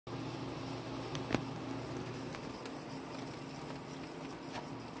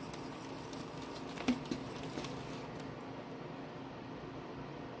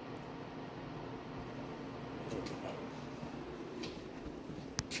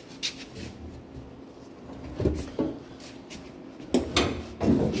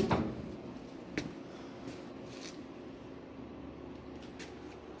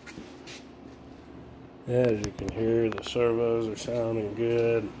As you can hear, the servos are sounding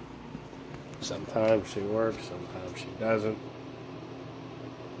good. Sometimes she works, sometimes she doesn't.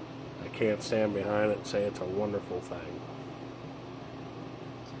 I can't stand behind it and say it's a wonderful thing.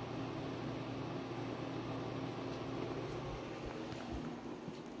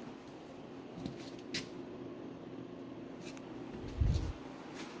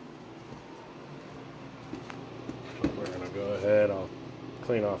 We're going to go ahead, I'll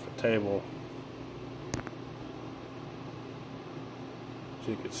clean off the table. As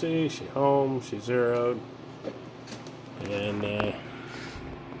you can see, she's home, she's zeroed. And I'm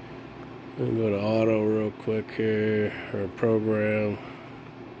going to go to auto real quick here, or program.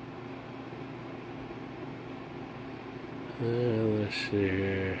 Let's see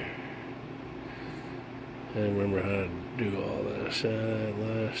here. I remember how to do all this.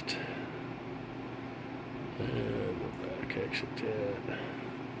 Last. And go back, exit that.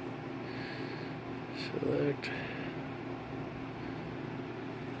 Select.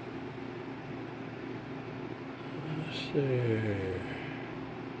 Let's see.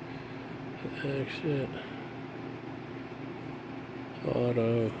 Exit.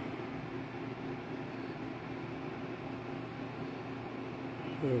 Auto.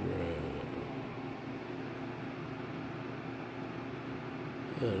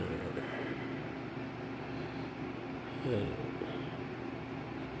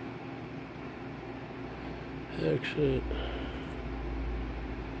 Exit.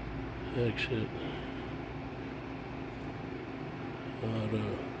 Exit. Auto.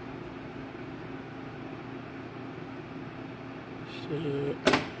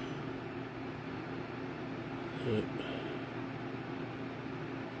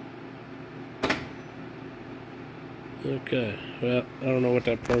 Okay, well, I don't know what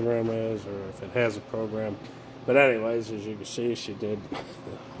that program is or if it has a program, but anyways, as you can see, she did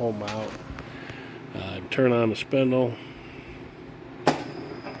home out. Turn on the spindle.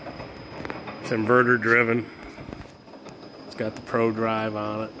 It's inverter driven. It's got the Pro drive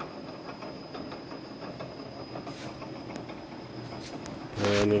on it.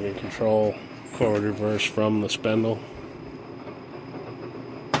 And you can control forward reverse from the spindle.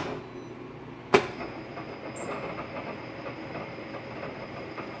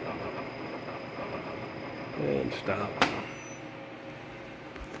 And stop.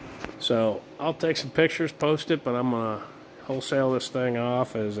 So I'll take some pictures, post it, but I'm going to wholesale this thing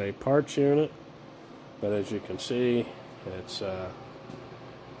off as a parts unit. But as you can see, it's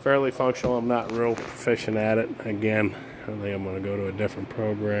fairly functional. I'm not real proficient at it. Again, I think I'm going to go to a different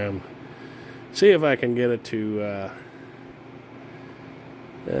program. See if I can get it to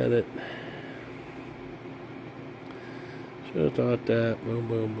edit. Should have thought that. Boom,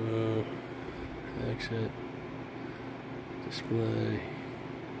 boom, boom. Exit. Display.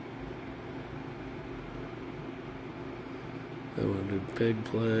 I want to do pig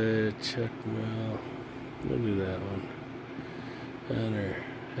play, check mail. We'll do that one. Enter,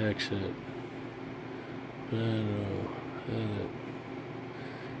 exit. Edit.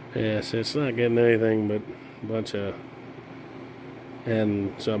 Yeah, so it's not getting anything but a bunch of,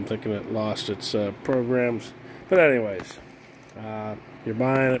 and so I'm thinking it lost its programs. But anyways, you're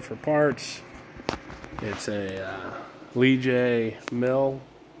buying it for parts. It's a Lejay mill.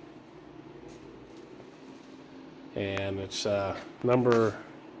 And it's number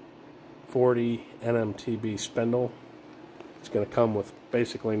 40 NMTB spindle. It's going to come with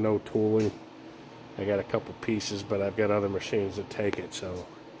basically no tooling. I got a couple pieces, but I've got other machines that take it, so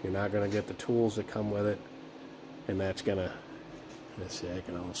you're not going to get the tools that come with it. And that's going to, let's see, I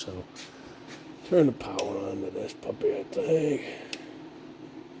can also turn the power on to this puppy, I think.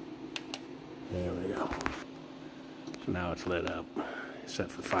 There we go. So now it's lit up, set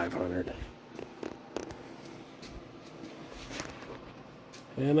for 500.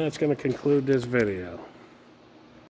 And that's going to conclude this video.